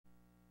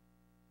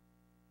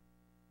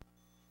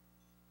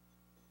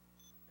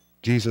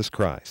Jesus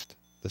Christ,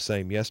 the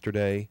same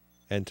yesterday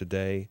and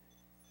today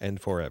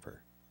and forever.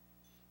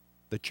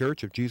 The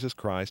Church of Jesus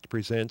Christ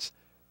presents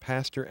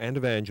Pastor and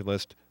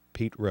Evangelist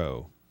Pete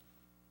Rowe.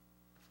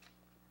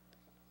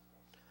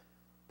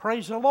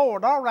 Praise the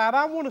Lord. All right,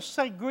 I want to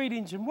say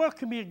greetings and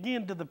welcome you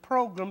again to the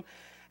program.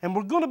 And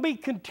we're going to be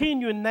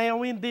continuing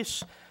now in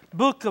this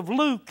book of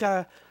Luke.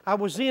 I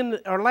was in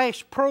our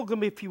last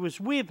program, if you was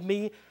with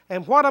me,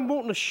 and what I'm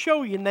wanting to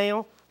show you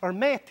now, or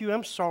Matthew,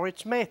 I'm sorry,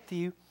 it's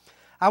Matthew.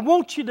 I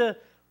want you to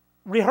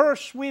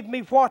rehearse with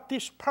me what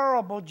this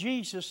parable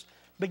Jesus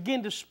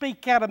began to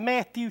speak out of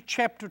Matthew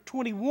chapter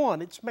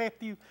 21. It's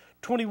Matthew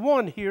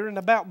 21 here, and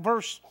about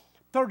verse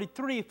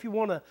 33 if you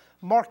want to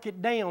mark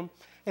it down.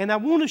 And I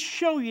want to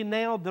show you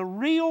now the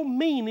real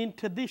meaning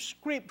to this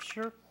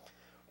scripture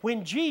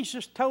when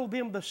Jesus told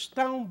them the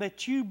stone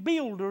that you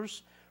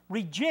builders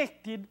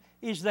rejected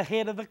is the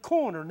head of the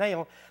corner.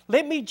 Now,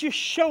 let me just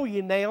show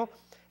you now,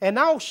 and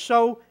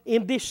also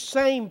in this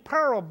same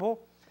parable,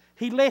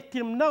 He let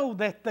them know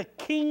that the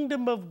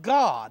kingdom of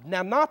God,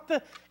 now not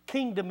the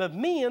kingdom of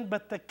men,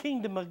 but the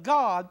kingdom of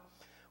God,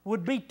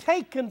 would be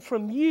taken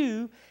from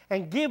you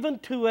and given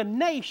to a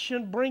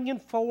nation bringing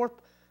forth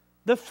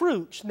the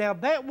fruits. Now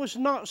that was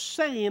not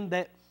saying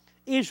that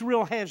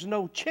Israel has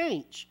no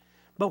change,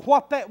 but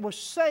what that was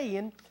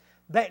saying,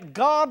 that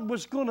God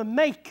was going to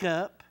make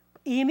up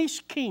in His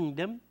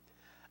kingdom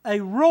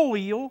a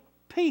royal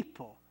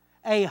people,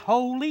 a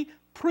holy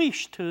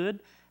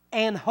priesthood,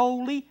 and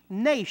holy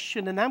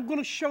nation. And I'm going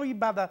to show you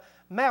by the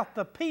mouth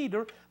of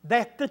Peter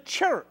that the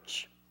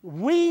church,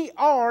 we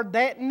are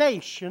that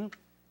nation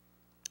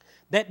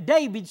that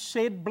David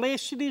said,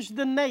 blessed is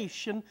the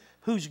nation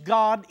whose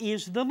God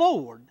is the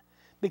Lord.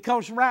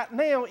 Because right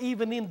now,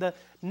 even in the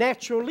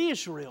natural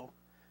Israel,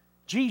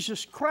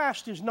 Jesus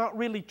Christ is not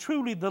really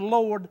truly the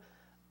Lord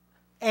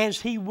as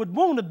He would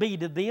want to be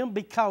to them,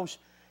 because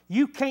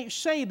you can't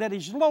say that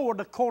He's Lord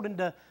according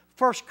to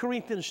 1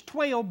 Corinthians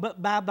 12,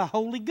 but by the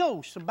Holy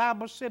Ghost. The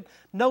Bible said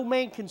no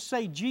man can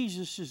say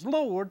Jesus is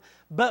Lord,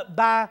 but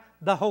by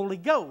the Holy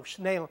Ghost.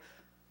 Now,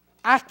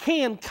 I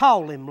can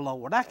call Him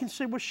Lord. I can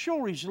say, well,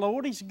 sure, He's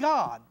Lord. He's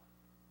God.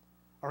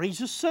 Or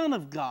He's a Son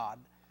of God.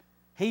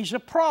 He's a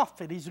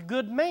prophet. He's a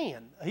good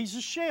man. He's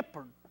a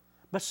shepherd.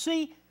 But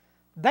see,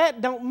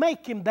 that don't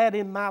make Him that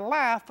in my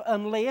life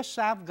unless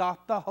I've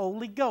got the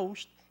Holy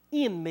Ghost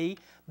in me.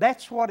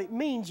 That's what it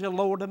means, the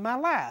Lord of my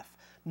life.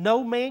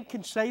 No man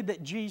can say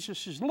that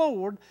Jesus is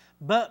Lord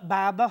but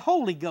by the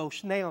Holy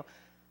Ghost. Now,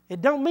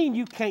 it don't mean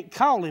you can't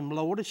call Him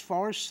Lord as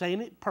far as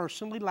saying it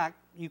personally like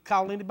you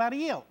call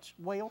anybody else.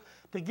 Well,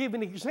 to give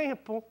an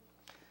example,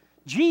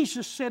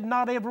 Jesus said,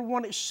 not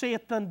everyone that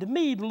saith unto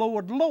me,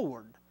 Lord,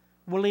 Lord,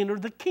 will enter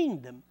the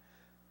kingdom.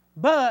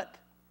 But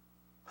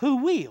who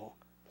will?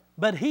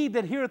 But he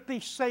that heareth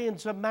these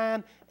sayings of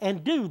mine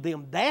and do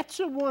them. That's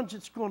the ones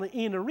that's going to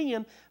enter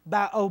in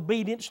by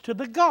obedience to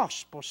the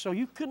gospel. So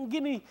you couldn't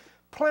get any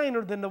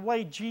plainer than the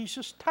way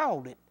Jesus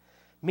taught it.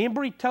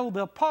 Remember, He told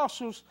the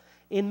apostles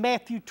in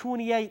Matthew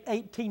 28,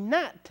 18,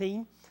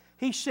 19,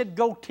 He said,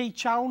 go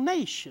teach all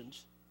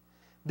nations.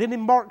 Then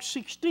in Mark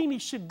 16, He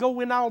said,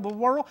 go in all the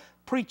world,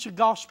 preach the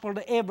gospel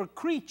to every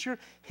creature.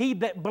 He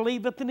that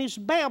believeth and is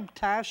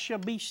baptized shall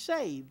be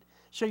saved.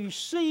 So you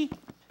see,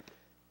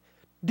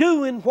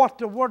 doing what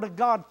the Word of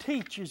God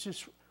teaches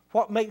is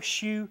what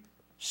makes you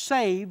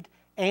saved,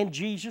 and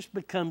Jesus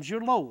becomes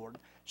your Lord.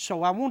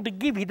 So I wanted to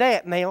give you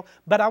that now,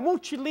 but I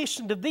want you to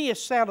listen to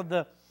this out of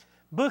the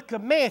book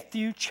of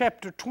Matthew,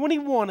 chapter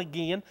 21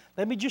 again.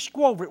 Let me just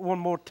go over it one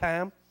more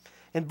time.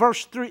 In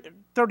verse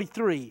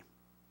 33.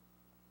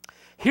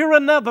 Hear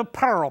another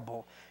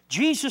parable.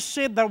 Jesus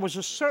said there was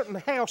a certain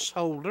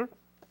householder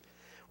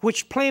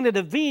which planted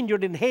a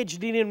vineyard and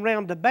hedged it in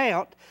round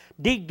about,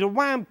 digged a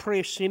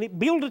winepress in it,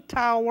 built a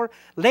tower,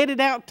 let it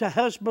out to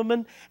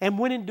husbandmen, and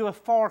went into a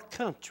far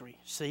country.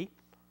 See?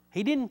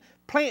 He didn't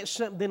plant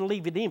something then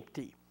leave it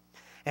empty.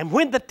 And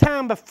when the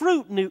time of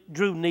fruit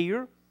drew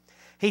near,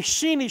 he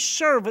sent his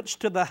servants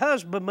to the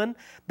husbandmen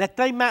that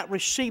they might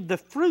receive the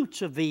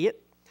fruits of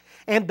it.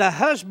 And the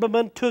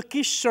husbandman took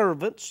his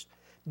servants,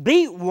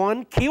 beat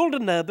one, killed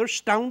another,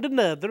 stoned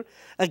another.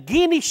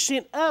 Again he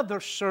sent other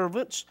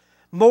servants,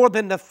 more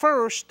than the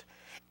first,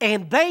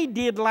 and they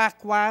did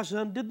likewise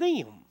unto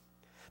them.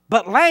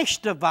 But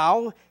last of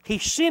all, he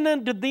sent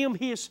unto them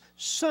his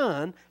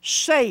son,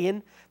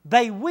 saying,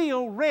 they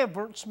will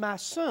reverence my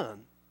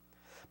son.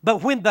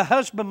 But when the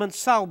husbandmen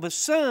saw the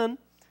son,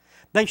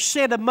 they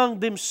said among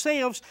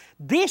themselves,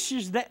 this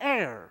is the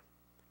heir.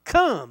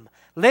 Come,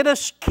 let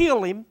us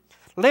kill him,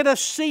 let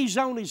us seize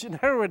on his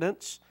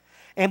inheritance.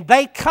 And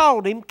they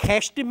caught him,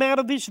 cast him out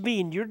of his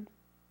vineyard,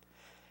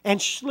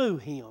 and slew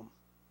him.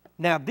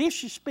 Now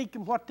this is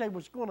speaking what they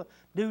was going to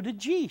do to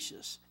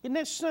Jesus. Isn't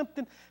that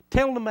something?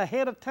 Telling them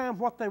ahead of time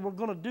what they were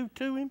going to do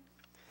to Him.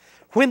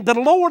 When the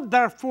Lord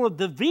therefore of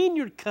the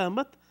vineyard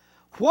cometh,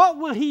 what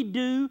will He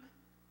do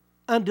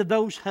unto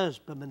those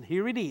husbandmen?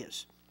 Here it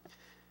is.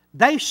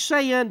 They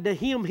say unto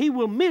Him, He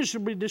will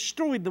miserably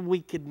destroy the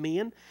wicked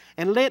men,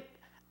 and let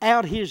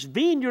out His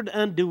vineyard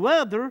unto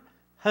other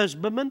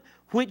husbandmen,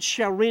 which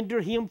shall render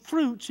him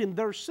fruits in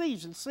their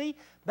season. See,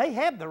 they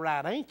had the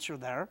right answer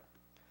there.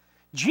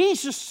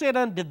 Jesus said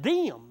unto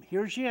them,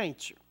 here's your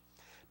answer.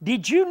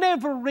 Did you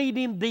never read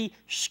in the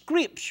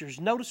Scriptures?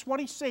 Notice what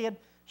he said,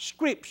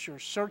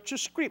 Scriptures, search the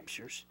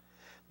Scriptures.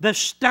 The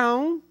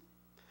stone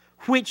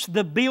which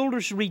the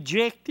builders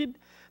rejected,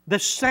 the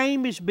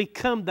same is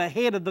become the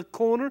head of the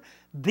corner.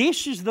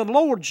 This is the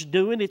Lord's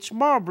doing. It's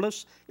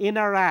marvelous in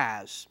our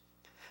eyes.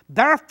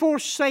 Therefore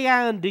say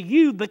I unto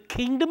you, the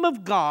kingdom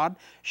of God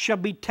shall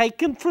be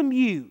taken from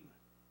you,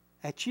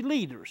 that's your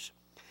leaders,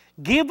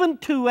 given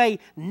to a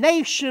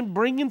nation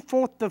bringing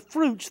forth the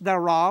fruits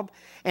thereof,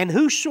 and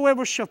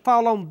whosoever shall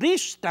fall on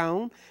this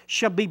stone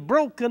shall be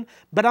broken,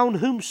 but on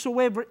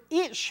whomsoever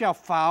it shall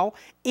fall,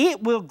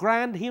 it will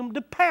grind him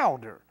to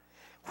powder.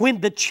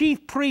 When the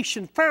chief priests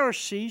and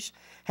Pharisees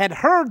had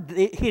heard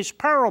his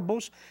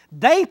parables,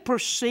 they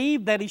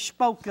perceived that he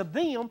spoke of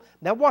them.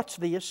 Now watch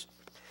this.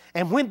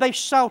 And when they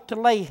sought to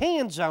lay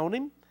hands on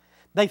him,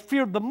 they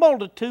feared the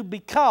multitude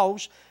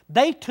because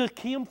they took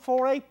him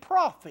for a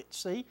prophet.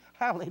 See?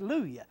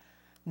 Hallelujah.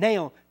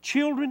 Now,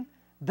 children,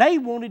 they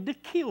wanted to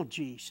kill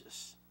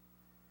Jesus.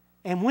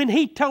 And when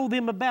he told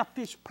them about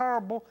this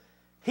parable,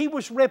 he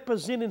was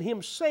representing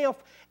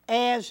himself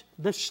as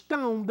the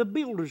stone the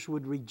builders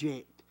would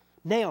reject.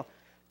 Now,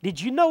 did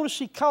you notice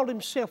he called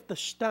himself the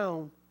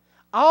stone?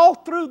 All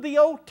through the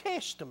Old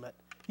Testament,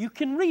 you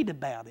can read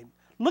about him.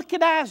 Look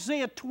at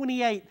Isaiah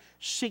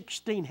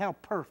 28:16, how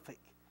perfect.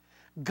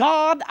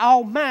 God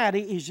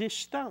Almighty is this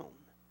stone.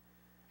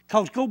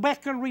 Because go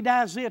back and read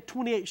Isaiah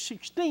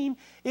 28:16,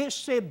 it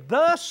said,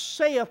 Thus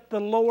saith the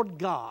Lord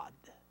God.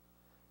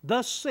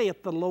 Thus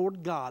saith the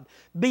Lord God.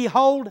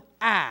 Behold,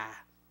 I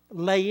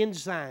lay in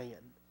Zion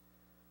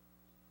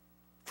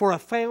for a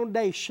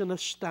foundation, a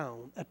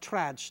stone, a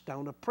tried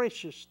stone, a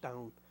precious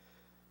stone,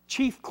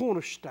 chief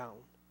cornerstone,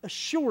 a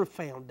sure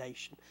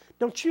foundation.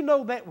 Don't you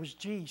know that was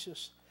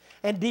Jesus?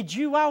 And did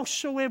you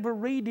also ever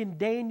read in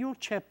Daniel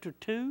chapter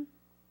 2?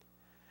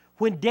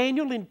 When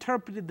Daniel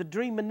interpreted the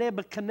dream of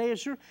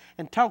Nebuchadnezzar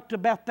and talked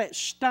about that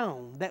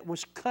stone that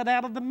was cut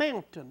out of the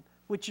mountain,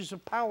 which is a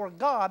power of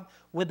God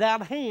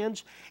without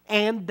hands,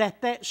 and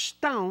that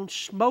stone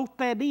smote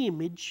that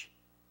image,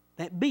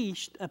 that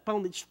beast,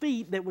 upon its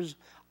feet that was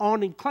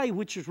on in clay,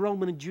 which is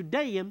Roman and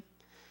Judean.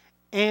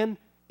 And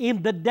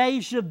in the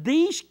days of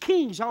these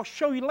kings, I'll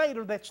show you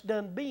later that's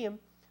done being,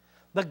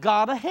 the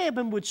God of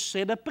heaven would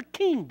set up a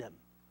kingdom.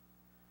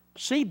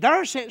 See,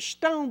 there's that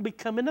stone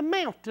becoming a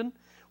mountain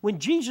when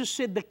Jesus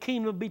said the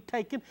kingdom will be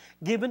taken,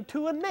 given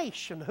to a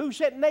nation. Who's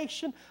that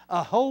nation?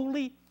 A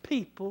holy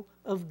people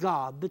of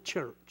God, the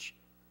church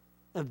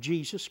of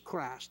Jesus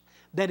Christ.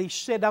 That he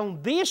said,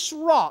 on this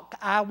rock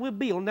I will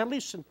build. Now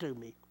listen to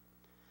me.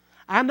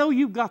 I know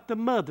you've got the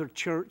mother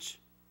church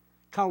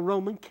called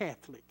Roman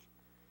Catholic.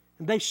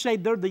 And they say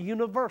they're the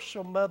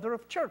universal mother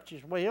of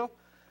churches. Well,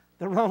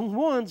 the wrong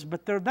ones,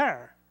 but they're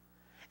there.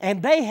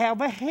 And they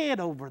have a head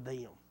over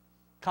them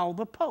called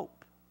the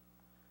Pope.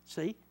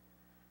 See?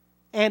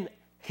 And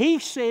he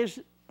says,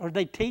 or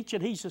they teach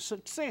that he's a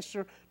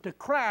successor to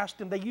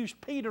Christ, and they use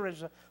Peter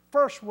as the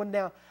first one.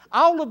 Now,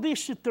 all of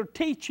this that they're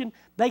teaching,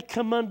 they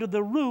come under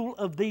the rule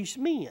of these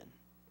men.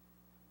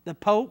 The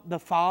Pope, the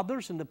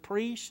fathers, and the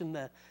priests, and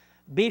the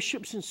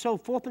bishops, and so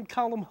forth, and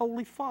call them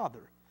Holy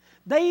Father.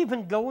 They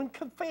even go and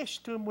confess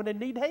to him when they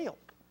need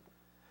help.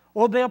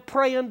 Or they'll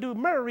pray unto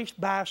Mary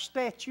by a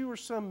statue or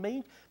some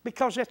means,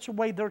 because that's the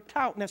way they're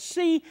taught. Now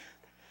see,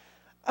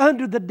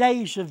 under the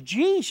days of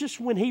Jesus,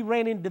 when he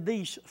ran into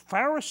these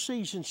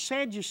Pharisees and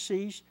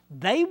Sadducees,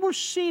 they were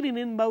sitting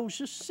in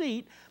Moses'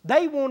 seat.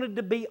 They wanted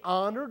to be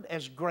honored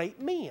as great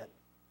men.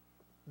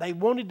 They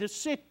wanted to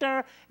sit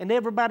there and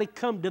everybody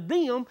come to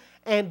them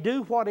and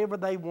do whatever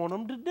they want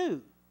them to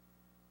do.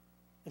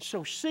 And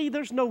so see,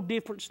 there's no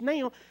difference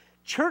now.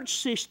 Church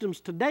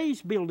systems today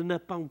is building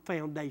up on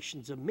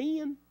foundations of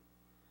men.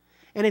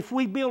 And if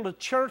we build a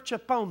church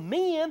upon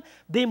men,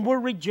 then we're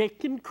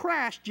rejecting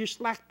Christ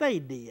just like they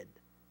did.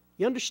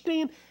 You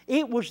understand?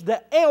 It was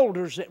the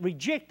elders that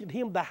rejected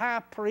him, the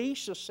high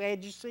priests, the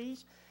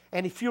Sadducees.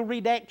 And if you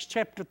read Acts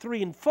chapter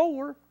 3 and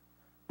 4,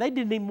 they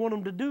didn't even want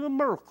them to do a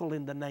miracle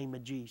in the name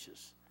of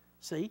Jesus.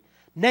 See?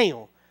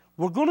 Now,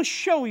 we're going to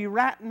show you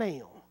right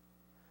now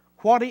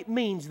what it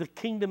means, the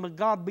kingdom of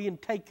God being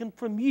taken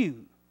from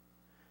you,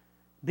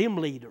 them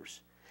leaders,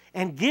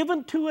 and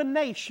given to a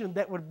nation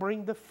that would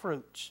bring the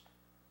fruits.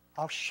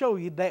 I'll show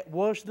you that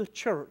was the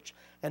church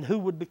and who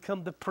would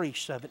become the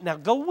priests of it. Now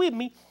go with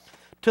me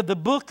to the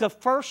book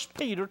of 1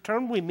 Peter.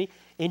 Turn with me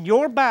in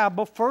your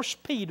Bible, 1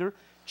 Peter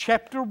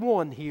chapter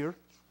 1 here.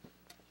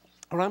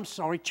 Or I'm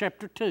sorry,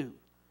 chapter 2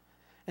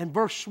 and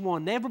verse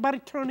 1. Now everybody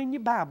turn in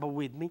your Bible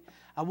with me.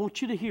 I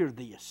want you to hear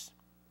this.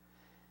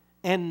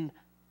 And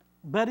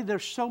buddy,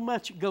 there's so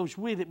much that goes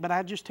with it, but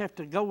I just have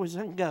to go as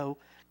I go.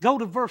 Go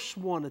to verse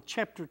 1 of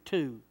chapter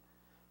 2,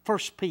 1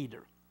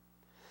 Peter.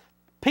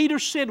 Peter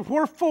said,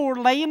 wherefore,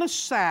 laying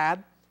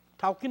aside,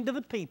 talking to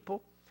the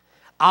people,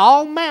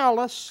 all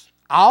malice,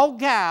 all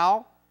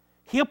guile,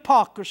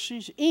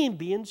 hypocrisies,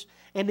 envyings,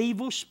 and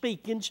evil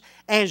speakings.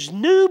 As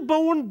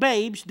newborn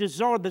babes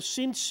desire the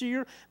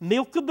sincere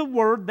milk of the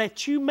word,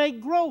 that you may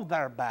grow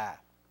thereby.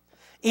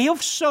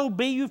 If so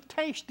be you've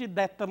tasted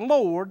that the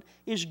Lord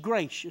is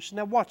gracious.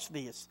 Now watch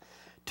this.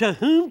 To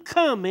whom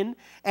coming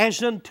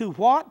as unto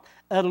what?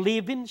 A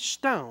living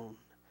stone,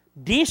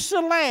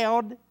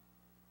 disallowed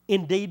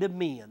indeed of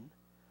men,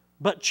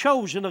 but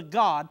chosen of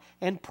God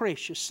and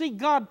precious. See,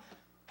 God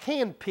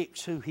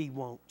handpicks who He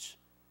wants.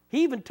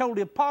 He even told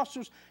the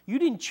apostles, you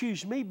didn't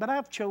choose me, but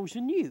I've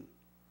chosen you.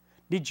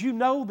 Did you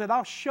know that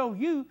I'll show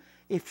you,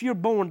 if you're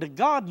born to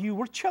God, you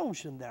were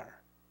chosen there.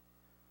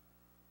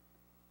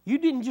 You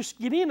didn't just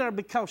get in there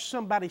because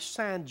somebody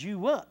signed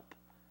you up.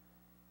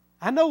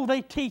 I know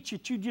they teach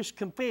that you just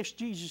confess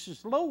Jesus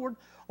as Lord,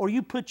 or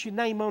you put your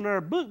name on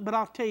our book, but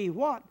I'll tell you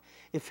what,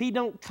 if He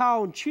don't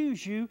call and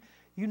choose you,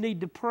 you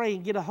need to pray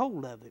and get a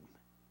hold of Him.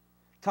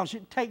 Because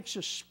it takes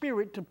a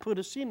spirit to put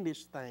us in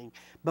this thing.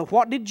 But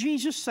what did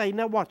Jesus say?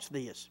 Now watch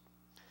this.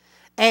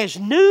 As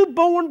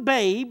newborn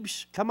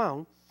babes, come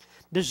on,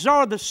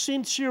 desire the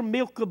sincere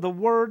milk of the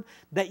word,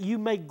 that you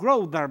may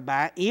grow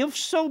thereby. If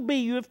so be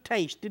you have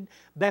tasted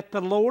that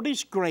the Lord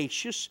is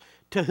gracious,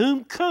 to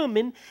whom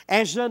coming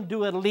as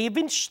unto a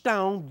living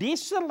stone,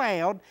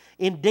 disallowed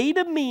indeed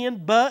of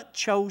men, but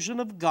chosen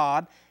of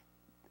God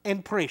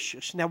and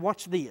precious. Now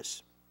watch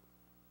this.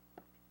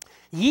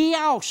 Ye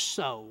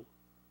also,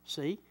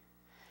 see,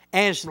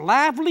 as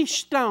lively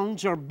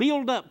stones are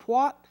built up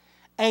what?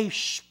 A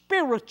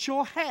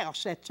spiritual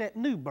house. That's that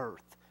new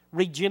birth,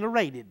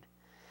 regenerated.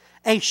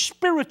 A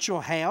spiritual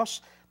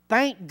house,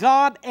 thank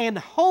God, and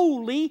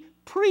holy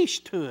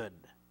priesthood,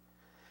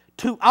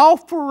 to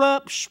offer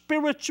up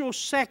spiritual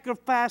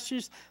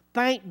sacrifices,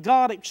 thank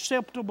God,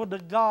 acceptable to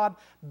God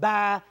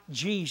by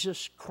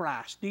Jesus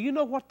Christ. Do you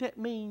know what that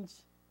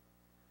means?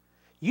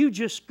 You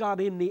just got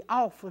in the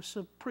office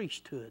of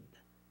priesthood.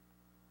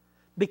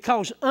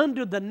 Because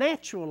under the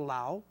natural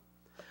law,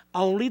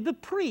 only the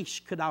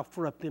priest could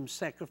offer up them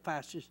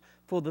sacrifices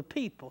for the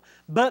people.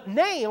 But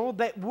now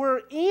that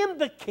we're in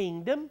the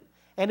kingdom,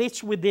 and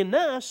it's within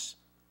us,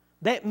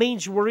 that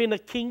means we're in a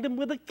kingdom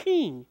with a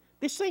king.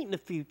 This ain't the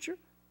future.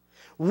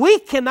 We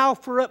can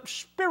offer up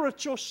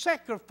spiritual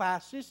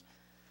sacrifices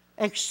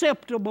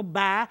acceptable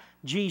by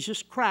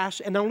Jesus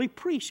Christ, and only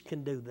priests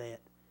can do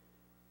that.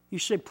 You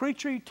say,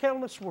 preacher, are you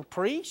telling us we're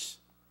priests?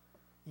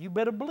 You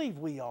better believe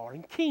we are,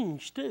 and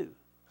kings too.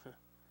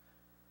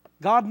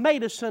 God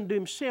made us unto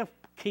Himself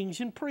kings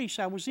and priests.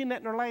 I was in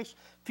that in our last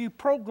few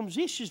programs.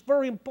 This is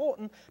very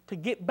important to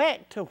get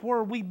back to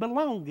where we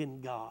belong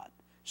in God.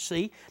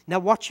 See? Now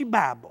watch your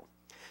Bible.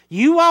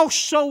 You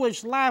also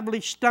as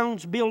lively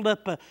stones build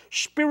up a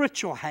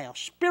spiritual house.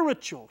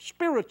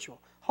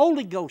 Spiritual.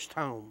 Holy Ghost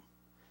home.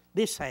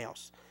 This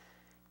house.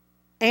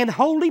 And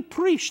holy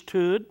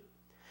priesthood,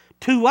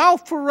 to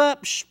offer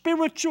up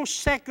spiritual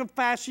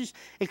sacrifices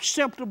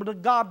acceptable to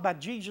God by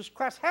Jesus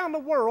Christ. How in the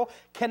world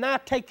can I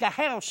take a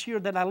house here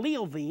that I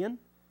live in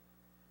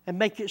and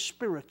make it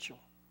spiritual?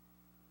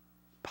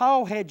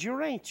 Paul had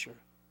your answer.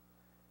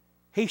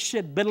 He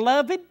said,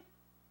 beloved,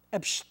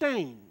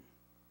 abstain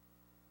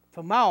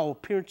from all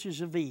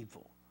appearances of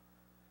evil.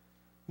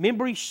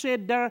 Remember he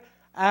said there,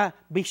 I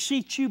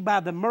beseech you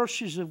by the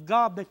mercies of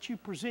God that you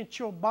present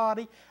your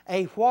body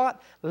a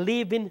what?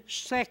 Living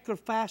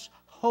sacrifice,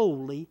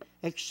 holy,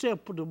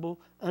 acceptable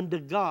unto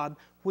God,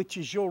 which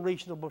is your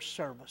reasonable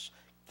service.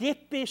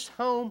 Get this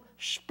home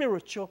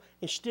spiritual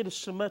instead of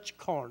so much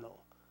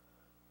carnal.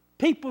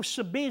 People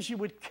so busy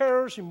with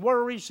cares and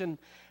worries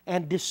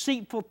and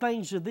deceitful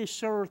things of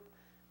this earth,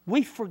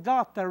 we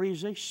forgot there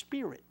is a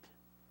spirit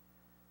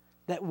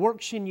that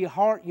works in your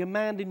heart, your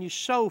mind, and your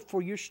soul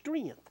for your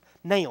strength.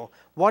 Now,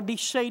 what did He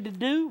say to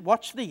do?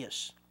 Watch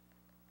this.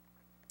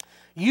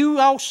 You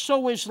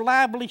also as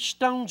lively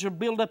stones are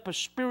built up a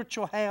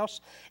spiritual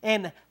house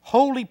and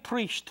holy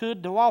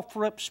priesthood, to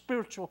offer up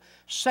spiritual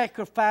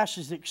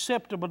sacrifices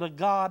acceptable to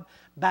God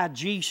by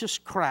Jesus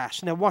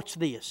Christ. Now watch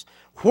this.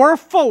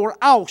 Wherefore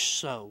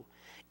also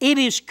it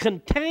is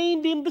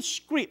contained in the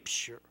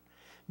Scripture,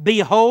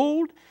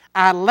 behold,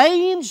 I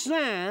lay in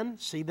Zion,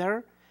 see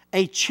there,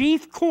 a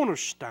chief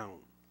cornerstone,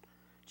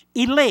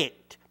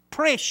 elect,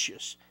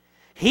 precious.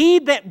 He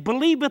that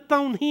believeth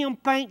on Him,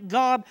 thank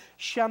God,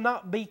 shall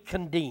not be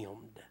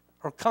condemned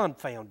or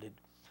confounded.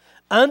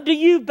 Unto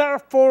you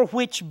therefore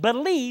which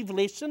believe,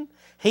 listen,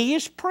 He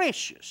is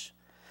precious.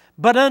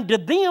 But unto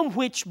them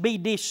which be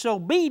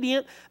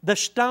disobedient, the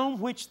stone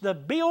which the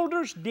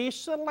builders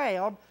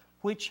disallowed,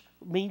 which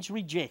means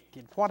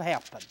rejected. What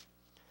happened?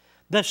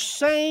 The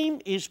same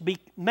is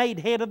made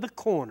head of the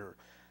corner,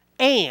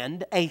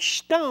 and a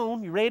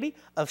stone, you ready,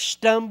 of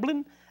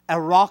stumbling, a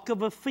rock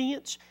of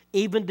offense,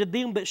 even to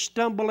them that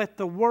stumble at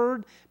the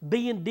word,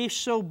 being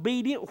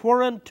disobedient,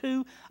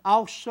 whereunto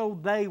also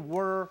they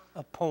were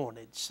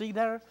appointed. See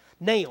there?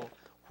 Now,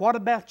 what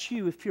about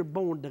you if you're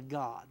born to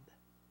God?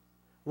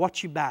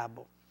 Watch your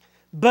Bible.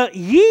 But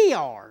ye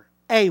are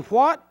a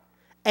what?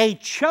 A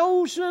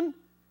chosen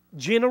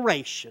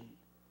generation,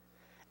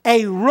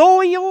 a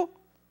royal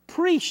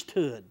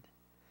priesthood,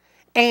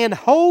 and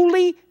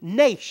holy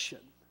nation.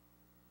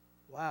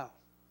 Wow.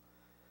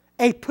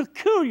 A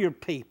peculiar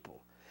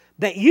people,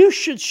 that you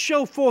should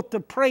show forth the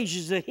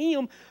praises of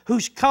Him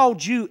who's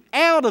called you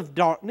out of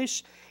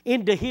darkness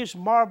into His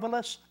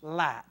marvelous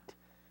light.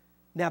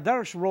 Now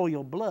there's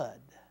royal blood.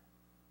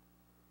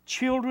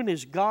 Children,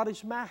 as God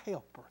is my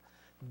helper.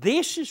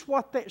 This is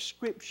what that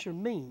scripture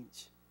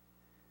means.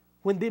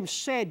 When them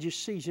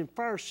Sadducees and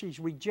Pharisees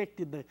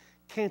rejected the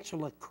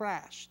counsel of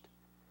Christ.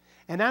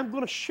 And I'm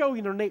going to show you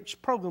in our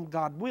next program,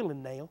 God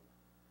willing now,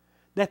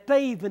 that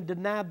they even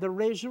denied the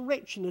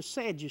resurrection, the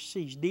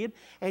Sadducees did,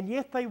 and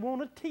yet they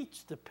want to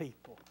teach the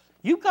people.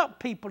 You've got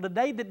people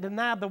today that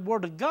deny the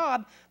Word of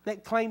God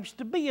that claims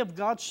to be of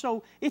God,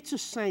 so it's the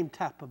same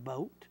type of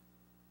boat.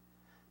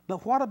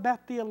 But what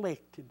about the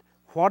elected?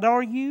 What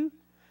are you?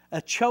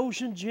 A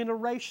chosen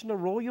generation, a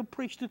royal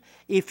priesthood,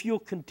 if you'll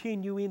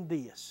continue in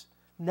this.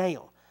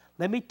 Now,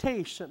 let me tell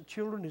you something,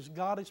 children, as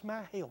God is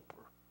my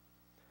helper.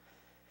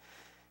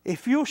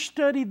 If you'll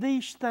study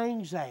these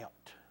things out,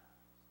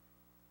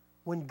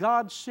 when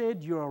God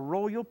said you're a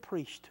royal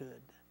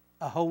priesthood,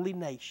 a holy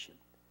nation,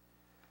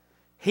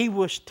 He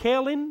was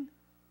telling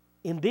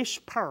in this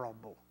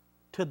parable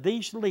to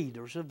these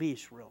leaders of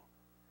Israel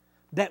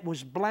that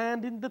was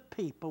blinding the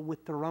people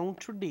with their own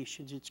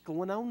traditions. It's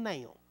going on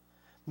now.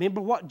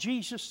 Remember what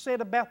Jesus said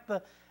about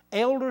the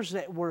elders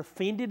that were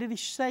offended at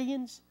His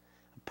sayings?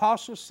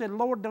 Apostles said,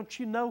 Lord, don't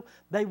you know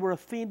they were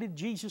offended?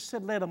 Jesus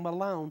said, let them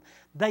alone.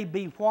 They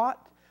be what?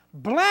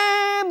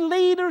 Blind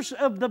leaders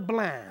of the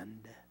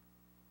blind.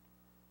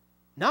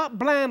 Not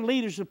blind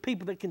leaders of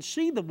people that can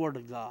see the Word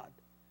of God.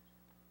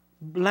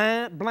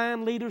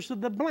 Blind leaders of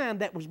the blind.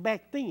 That was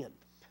back then.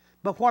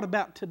 But what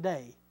about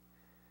today?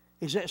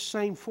 Is that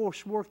same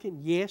force working?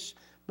 Yes,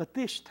 but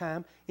this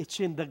time it's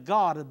in the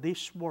god of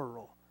this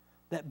world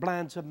that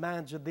blinds the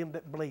minds of them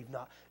that believe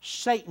not.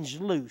 Satan's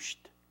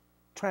loosed,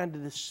 trying to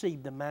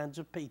deceive the minds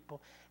of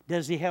people.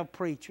 Does he have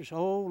preachers?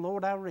 Oh,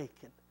 Lord, I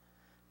reckon.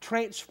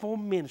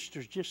 Transformed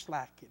ministers just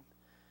like him,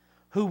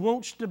 who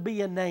wants to be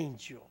an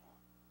angel,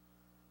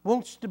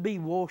 wants to be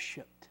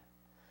worshipped,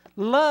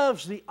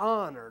 loves the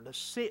honor to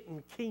sit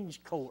in king's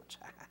courts.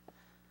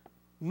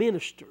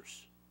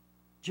 Ministers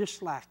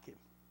just like him.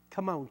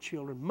 Come on,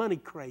 children, money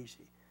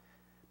crazy.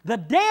 The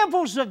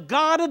devil's a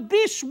god of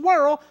this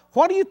world.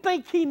 What do you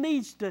think he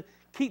needs to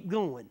keep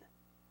going?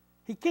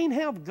 He can't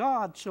have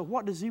God, so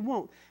what does he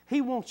want?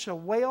 He wants a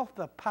wealth,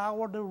 a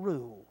power to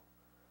rule,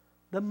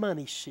 the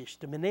money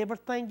system, and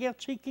everything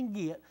else he can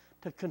get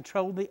to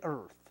control the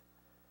earth,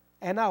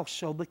 and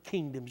also the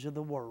kingdoms of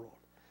the world.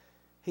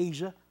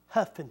 He's a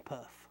huff and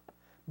puff.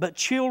 But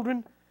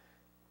children,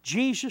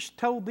 Jesus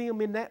told them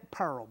in that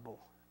parable,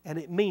 and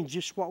it means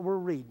just what we're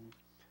reading.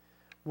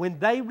 When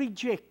they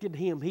rejected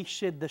Him, He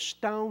said, the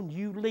stone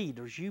you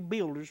leaders, you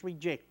builders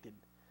rejected.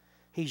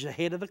 He's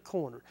ahead of the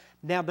corner.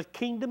 Now the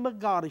kingdom of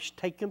God is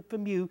taken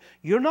from you.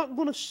 You're not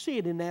going to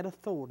sit in that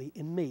authority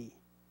in me.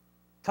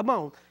 Come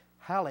on.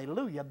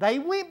 Hallelujah. They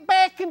went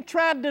back and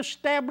tried to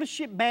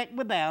establish it back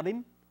without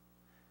Him.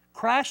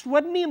 Christ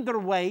wasn't in their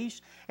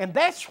ways. And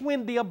that's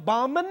when the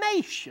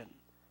abomination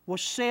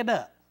was set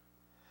up.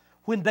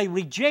 When they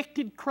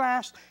rejected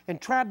Christ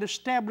and tried to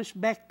establish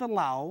back the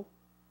law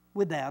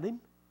without Him.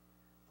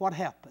 What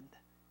happened?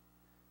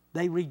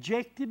 They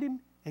rejected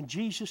Him, and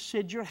Jesus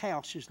said, your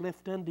house is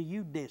left unto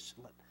you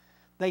desolate.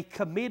 They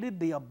committed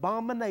the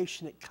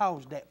abomination that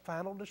caused that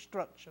final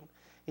destruction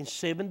in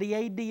 70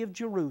 A.D. of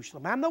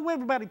Jerusalem. I know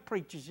everybody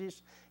preaches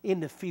this in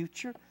the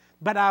future,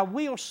 but I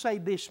will say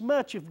this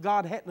much: if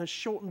God hadn't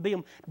shortened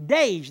them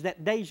days,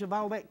 that days of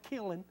all that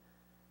killing,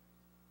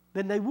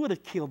 then they would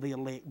have killed the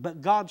elect.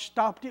 But God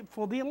stopped it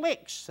for the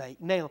elect's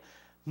sake. Now,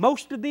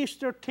 most of this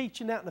they're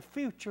teaching out in the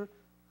future,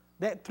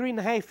 that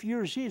 3.5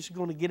 years is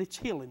going to get its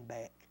healing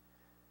back.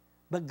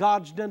 But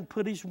God's done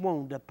put His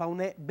wound upon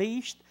that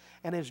beast.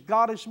 And as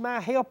God is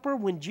my helper,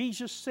 when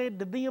Jesus said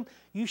to them,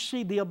 you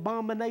see the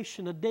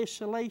abomination of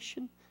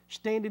desolation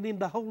standing in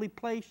the holy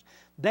place,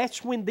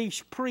 that's when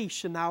these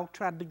priests and all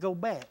tried to go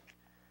back.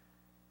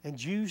 And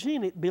Jews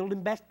in it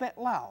building back that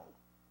law.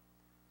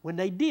 When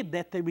they did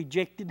that, they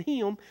rejected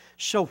Him.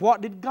 So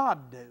what did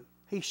God do?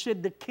 He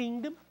said the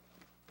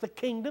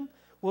kingdom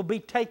will be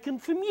taken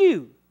from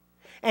you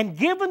and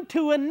given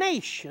to a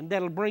nation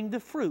that'll bring the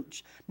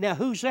fruits. Now,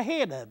 who's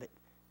ahead of it?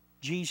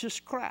 Jesus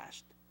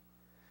Christ.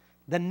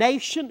 The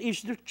nation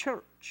is the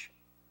church.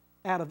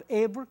 Out of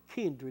every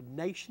kindred,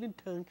 nation, and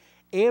tongue,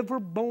 ever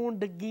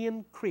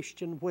born-again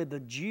Christian, whether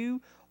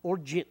Jew or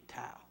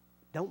Gentile,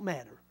 don't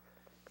matter,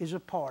 is a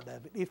part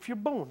of it, if you're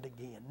born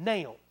again.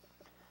 Now,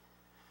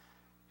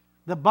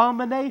 the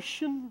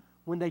abomination,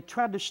 when they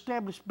tried to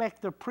establish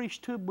back their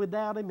priesthood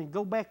without Him and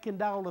go back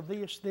into all of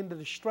this, then the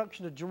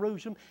destruction of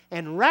Jerusalem.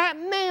 And right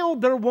now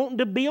they're wanting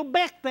to build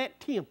back that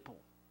temple,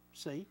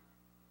 see?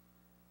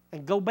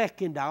 And go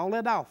back into all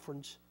that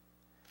offerings.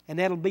 And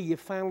that'll be your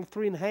final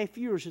 3.5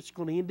 years. It's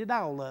going to end it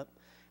all up.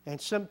 And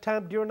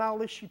sometime during all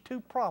this, your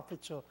two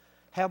prophets will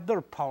have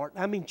their part.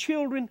 I mean,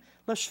 children,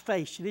 let's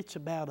face it, it's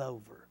about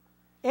over.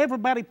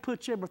 Everybody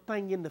puts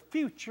everything in the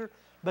future,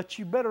 but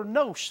you better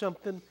know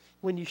something.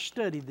 when you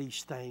study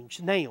these things.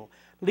 Now,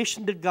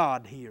 listen to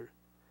God here.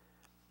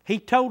 He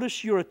told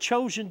us you're a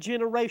chosen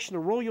generation, a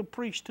royal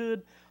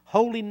priesthood,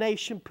 holy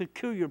nation,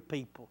 peculiar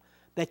people,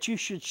 that you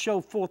should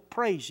show forth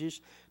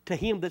praises to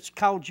Him that's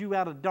called you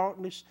out of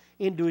darkness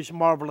into His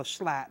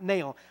marvelous light.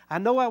 Now, I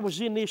know I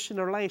was in this in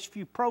our last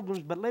few programs,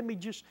 but let me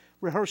just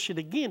rehearse it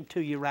again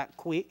to you right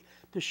quick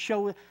to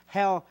show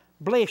how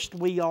blessed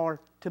we are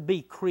to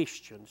be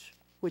Christians,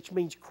 which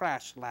means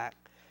Christ-like,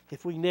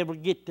 if we never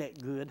get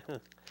that good.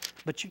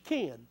 But you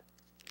can,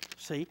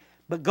 see.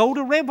 But go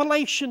to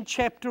Revelation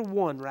chapter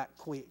 1 right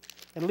quick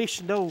and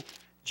listen to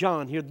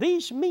John here.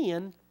 These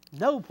men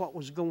know what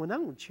was going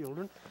on,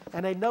 children,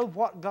 and they know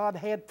what God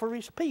had for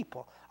His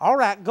people. All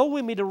right, go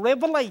with me to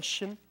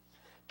Revelation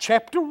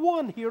chapter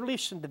 1 here.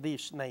 Listen to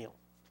this now.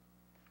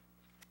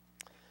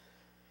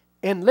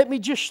 And let me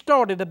just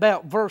start at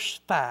about verse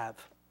 5.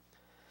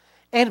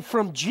 And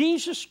from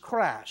Jesus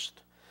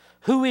Christ,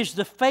 who is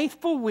the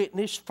faithful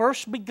witness,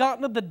 first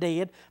begotten of the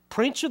dead,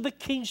 Prince of the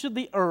kings of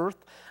the earth,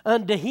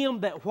 unto Him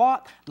that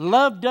what?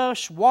 Loved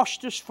us,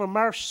 washed us from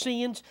our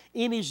sins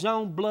in His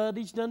own blood.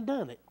 He's done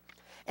it.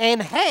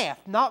 And hath,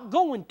 not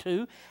going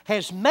to,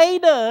 has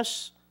made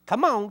us,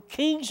 come on,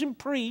 kings and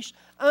priests,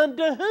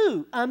 unto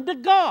who? Unto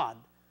God.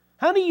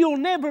 Honey, you'll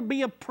never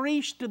be a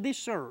priest to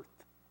this earth.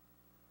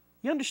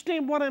 You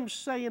understand what I'm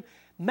saying?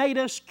 Made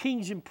us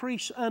kings and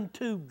priests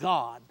unto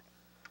God.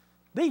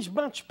 These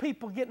bunch of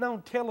people getting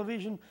on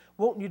television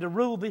wanting you to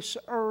rule this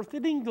earth,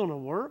 it ain't going to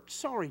work.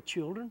 Sorry,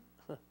 children.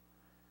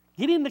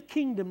 Get in the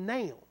kingdom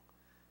now,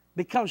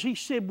 because He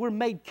said we're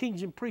made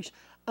kings and priests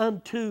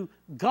unto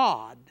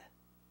God.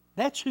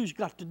 That's who's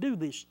got to do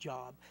this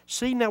job.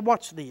 See, now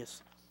watch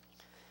this.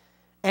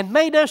 And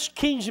made us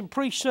kings and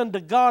priests unto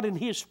God and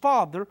His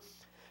Father.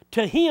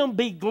 To Him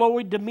be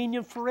glory,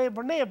 dominion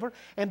forever and ever.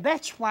 And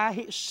that's why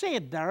it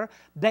said there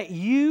that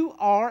you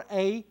are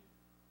a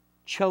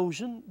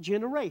chosen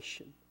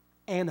generation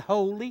and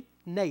holy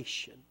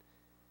nation.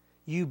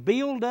 You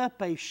build up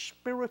a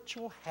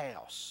spiritual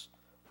house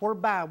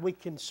whereby we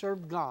can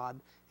serve God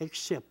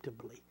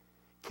acceptably.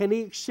 Can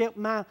He accept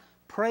my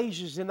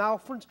praises and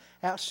offerings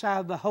outside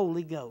of the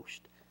Holy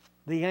Ghost?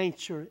 The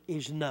answer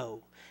is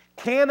no.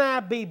 Can I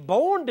be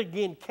born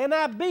again? Can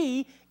I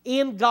be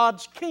in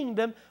God's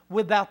kingdom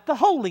without the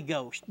Holy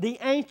Ghost? The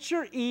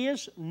answer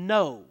is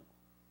no.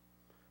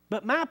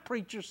 But my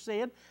preacher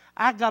said,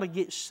 I got to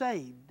get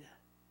saved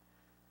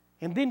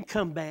and then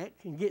come back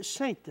and get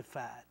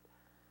sanctified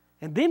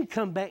and then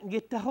come back and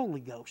get the Holy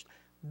Ghost.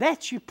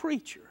 That's your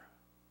preacher.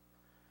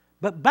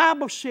 But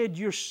Bible said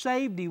you're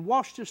saved. He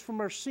washed us from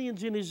our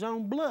sins in His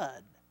own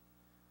blood.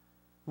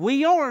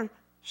 We are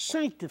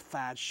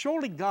sanctified.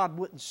 Surely God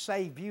wouldn't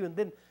save you and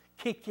then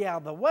kick you out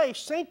of the way.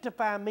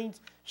 Sanctify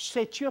means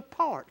set you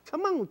apart.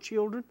 Come on,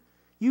 children.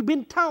 You've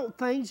been taught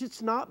things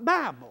it's not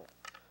Bible.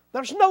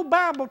 There's no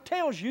Bible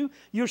tells you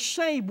you're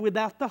saved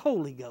without the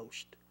Holy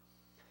Ghost.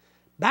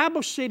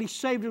 Bible said He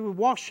saved us with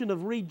washing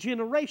of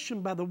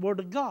regeneration by the Word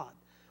of God.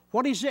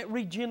 What is that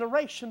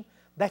regeneration?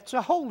 That's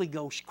a Holy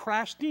Ghost,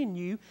 Christ in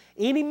you.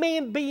 Any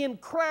man be in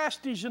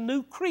Christ is a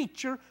new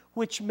creature,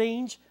 which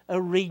means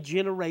a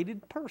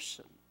regenerated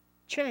person,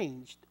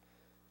 changed.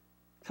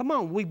 Come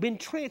on, we've been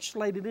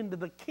translated into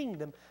the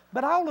kingdom.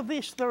 But all of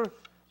this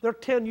they're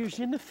telling you is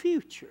in the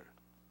future.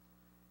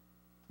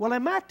 Well,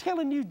 am I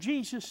telling you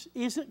Jesus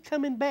isn't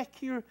coming back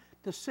here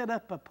to set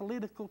up a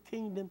political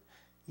kingdom?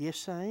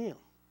 Yes, I am.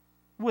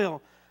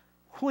 Well,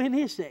 when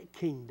is that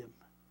kingdom?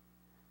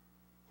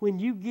 When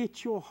you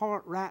get your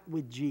heart right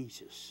with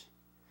Jesus.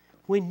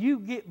 When you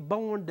get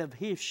born of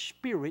His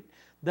Spirit,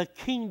 the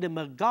kingdom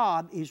of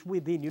God is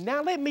within you.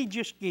 Now, let me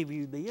just give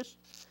you this.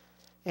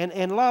 And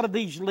a lot of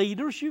these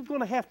leaders, you're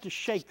going to have to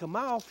shake them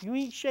off. You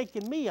ain't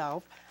shaking me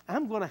off.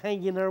 I'm going to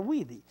hang in there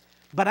with you.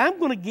 But I'm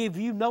going to give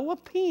you no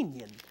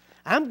opinion.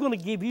 I'm going to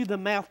give you the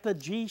mouth of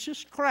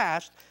Jesus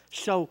Christ,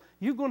 so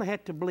you're going to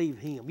have to believe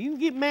Him. You can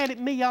get mad at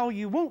me all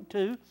you want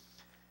to,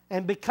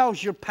 and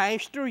because your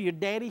pastor or your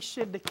daddy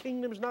said the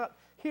kingdom's not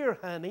here,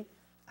 honey,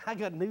 I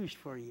got news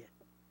for you.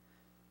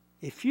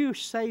 If you're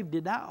saved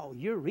at all,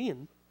 you're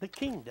in the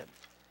kingdom.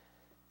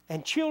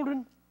 And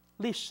children,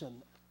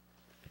 listen,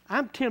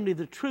 I'm telling you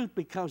the truth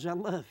because I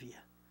love you.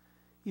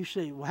 You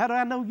say, well, how do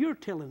I know you're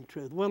telling the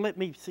truth? Well, let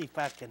me see if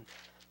I can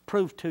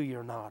prove to you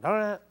or not, all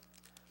right?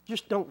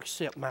 Just don't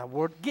accept my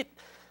word. Get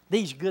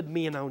these good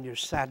men on your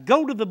side.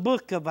 Go to the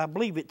book of, I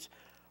believe it's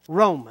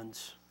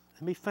Romans.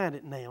 Let me find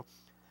it now.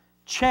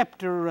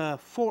 Chapter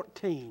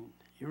 14.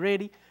 You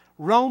ready?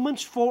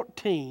 Romans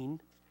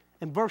 14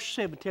 and verse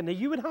 17. Now,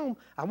 you at home,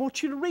 I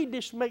want you to read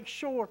this to make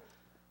sure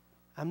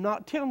I'm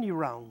not telling you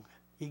wrong.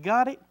 You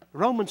got it?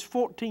 Romans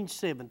 14,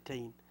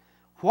 17.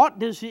 What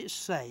does it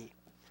say?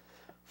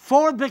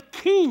 For the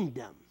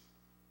kingdom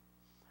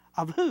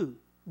of who?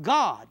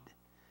 God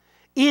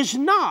is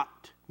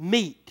not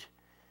meat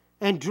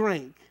and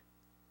drink.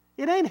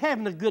 It ain't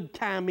having a good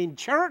time in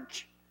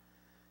church.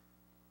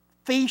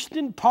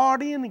 Feasting,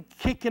 partying, and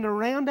kicking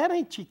around. That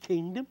ain't your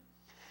kingdom.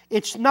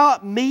 It's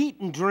not meat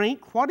and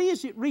drink. What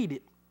is it? Read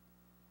it.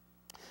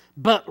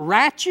 But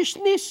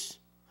righteousness,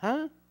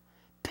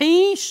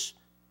 peace,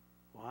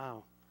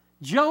 wow,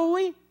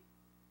 joy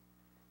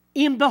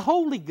in the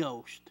Holy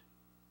Ghost.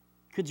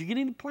 Could you get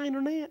any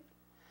plainer than that?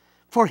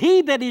 For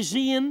he that is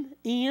in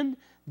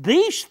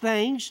these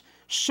things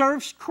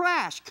serves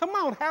Christ. Come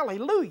on,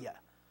 hallelujah.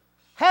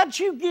 How'd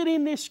you get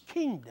in this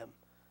kingdom?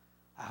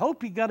 I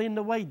hope you got in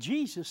the way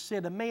Jesus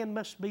said a man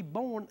must be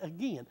born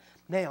again.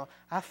 Now,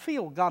 I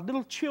feel, God,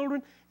 little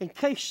children, in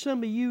case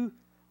some of you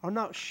are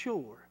not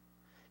sure,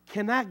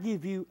 can I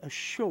give you a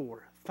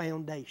sure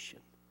foundation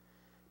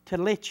to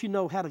let you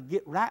know how to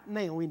get right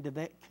now into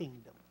that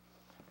kingdom?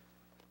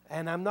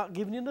 And I'm not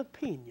giving you an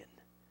opinion,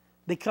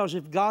 because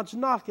if God's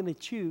knocking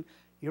at you,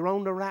 you're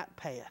on the right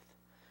path.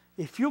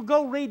 If you'll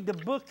go read the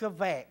book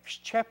of Acts,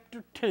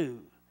 chapter 2,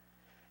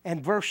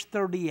 and verse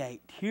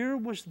 38, here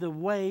was the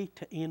way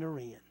to enter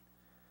in.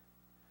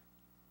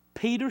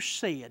 Peter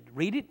said,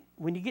 read it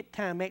when you get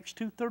time, Acts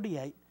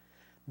 2:38.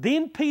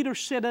 Then Peter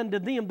said unto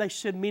them, they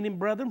said, men and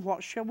brethren,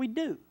 what shall we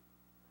do?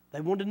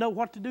 They wanted to know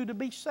what to do to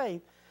be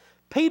saved.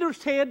 Peter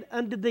said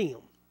unto them,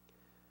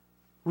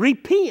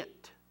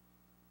 repent,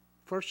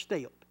 first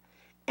step,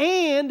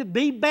 and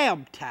be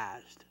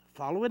baptized.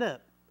 Follow it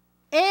up.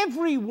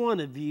 Every one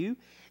of you,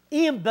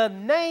 in the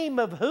name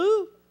of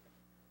who?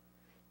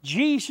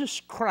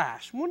 Jesus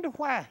Christ. Wonder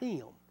why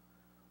him?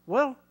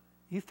 Well,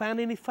 you find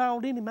any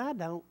fault in him? I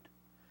don't.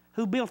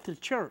 Who built the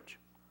church?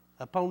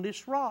 Upon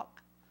this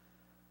rock.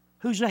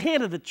 Who's the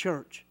head of the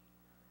church?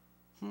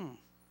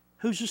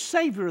 Who's the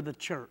Savior of the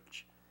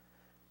church?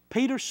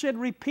 Peter said,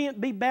 repent,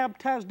 be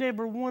baptized,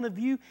 every one of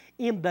you,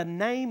 in the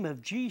name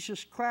of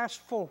Jesus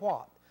Christ, for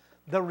what?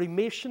 The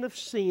remission of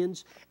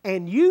sins,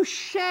 and you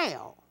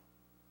shall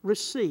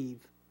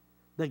receive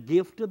the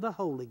gift of the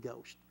Holy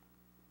Ghost.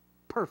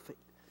 Perfect.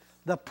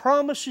 The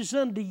promise is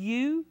unto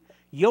you,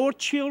 your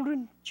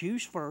children,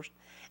 Jews first,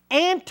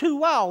 and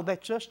to all,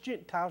 that's us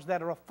Gentiles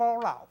that are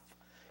afar off.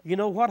 You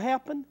know what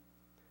happened?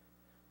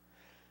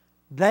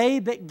 They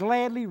that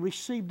gladly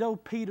received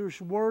old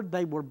Peter's word,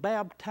 they were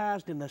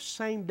baptized, and the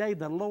same day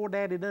the Lord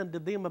added unto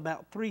them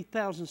about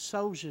 3,000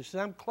 souls. As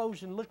I'm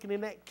closing looking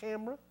in that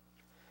camera,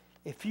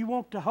 if you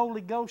want the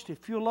Holy Ghost,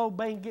 if you'll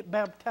obey and get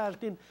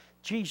baptized in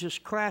Jesus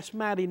Christ's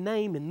mighty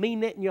name and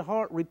mean that in your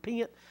heart,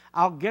 repent,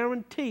 I'll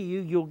guarantee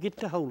you'll get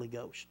the Holy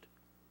Ghost.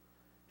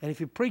 And if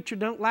your preacher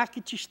don't like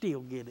it, you still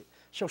get it.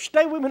 So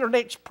stay with me in our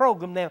next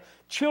program. Now,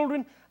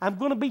 children, I'm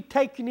going to be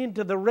taken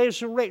into the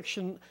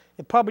resurrection.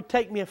 It'll probably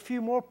take me a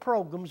few more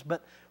programs,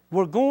 but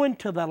we're going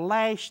to the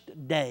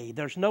last day.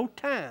 There's no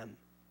time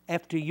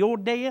after your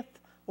death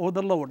or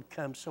the Lord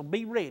comes, so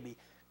be ready.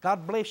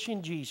 God bless you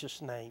in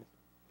Jesus' name.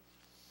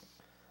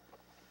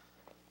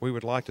 We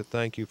would like to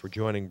thank you for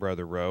joining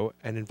Brother Rowe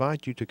and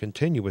invite you to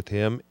continue with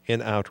him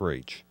in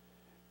outreach.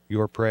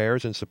 Your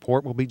prayers and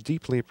support will be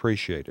deeply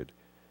appreciated.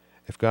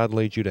 If God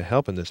leads you to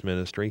help in this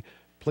ministry,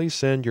 please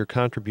send your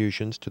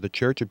contributions to the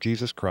Church of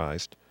Jesus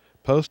Christ,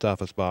 Post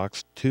Office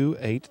Box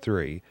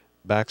 283,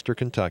 Baxter,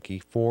 Kentucky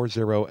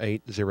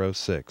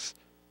 40806.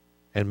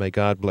 And may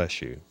God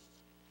bless you.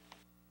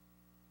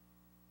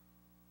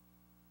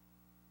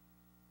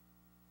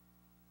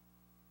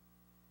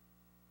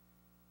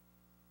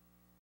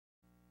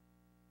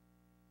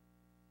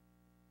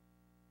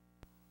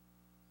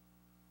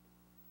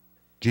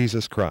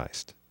 Jesus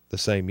Christ, the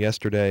same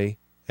yesterday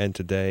and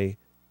today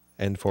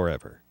and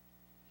forever.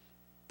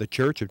 The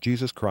Church of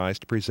Jesus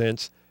Christ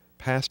presents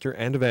Pastor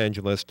and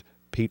Evangelist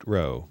Pete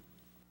Rowe.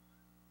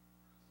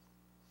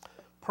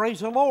 Praise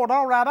the Lord.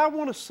 All right, I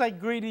want to say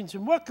greetings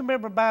and welcome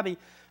everybody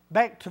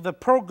back to the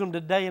program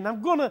today. And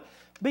I'm going to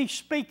be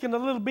speaking a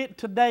little bit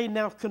today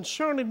now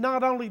concerning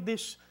not only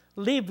this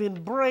living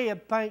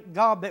bread, thank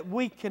God, that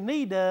we can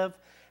eat of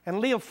and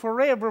live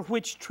forever,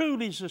 which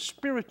truly is a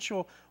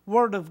spiritual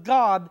Word of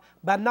God,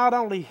 by not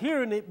only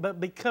hearing it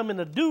but becoming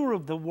a doer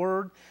of the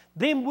Word,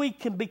 then we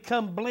can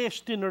become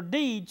blessed in our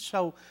deeds.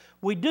 So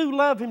we do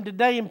love Him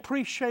today and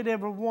appreciate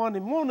everyone,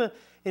 and want to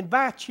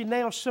invite you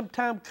now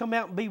sometime come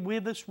out and be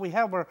with us. We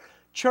have our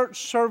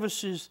church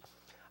services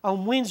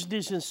on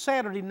Wednesdays and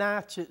Saturday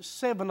nights at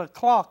 7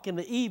 o'clock in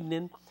the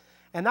evening,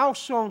 and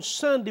also on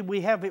Sunday we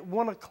have it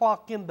 1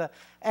 o'clock in the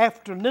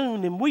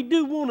afternoon. And we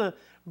do want to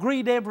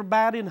greet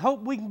everybody and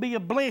hope we can be a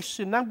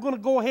blessing. I'm going to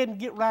go ahead and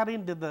get right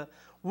into the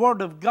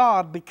Word of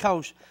God,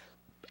 because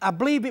I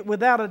believe it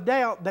without a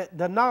doubt that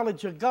the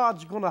knowledge of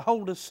God's going to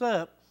hold us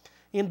up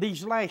in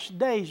these last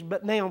days.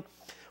 But now,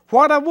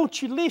 what I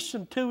want you to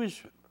listen to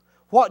is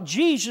what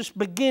Jesus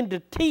began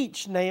to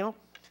teach now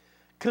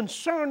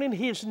concerning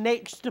His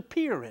next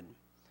appearing,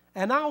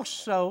 and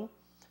also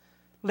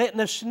letting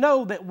us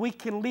know that we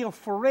can live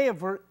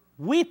forever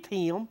with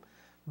Him.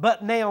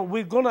 But now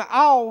we're going to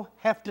all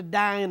have to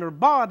die in our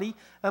body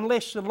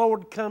unless the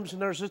Lord comes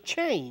and there's a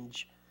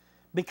change.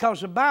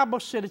 Because the Bible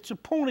said it's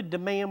appointed to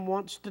man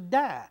once to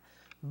die.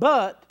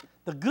 But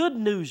the good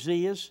news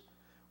is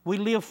we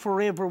live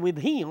forever with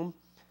Him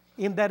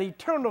in that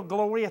eternal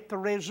glory at the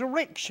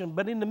resurrection.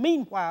 But in the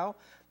meanwhile,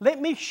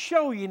 let me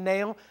show you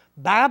now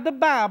by the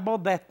Bible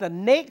that the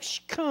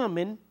next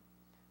coming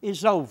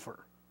is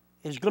over.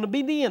 It's going to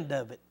be the end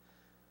of it.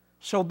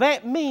 So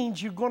that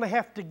means you're going to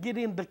have to get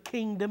in the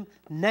kingdom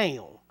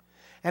now.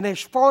 And as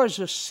far as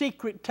a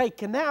secret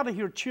taken out of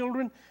here,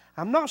 children,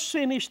 I'm not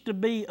saying this to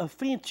be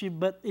offensive,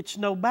 but it's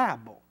no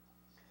Bible.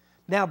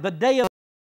 Now, the day of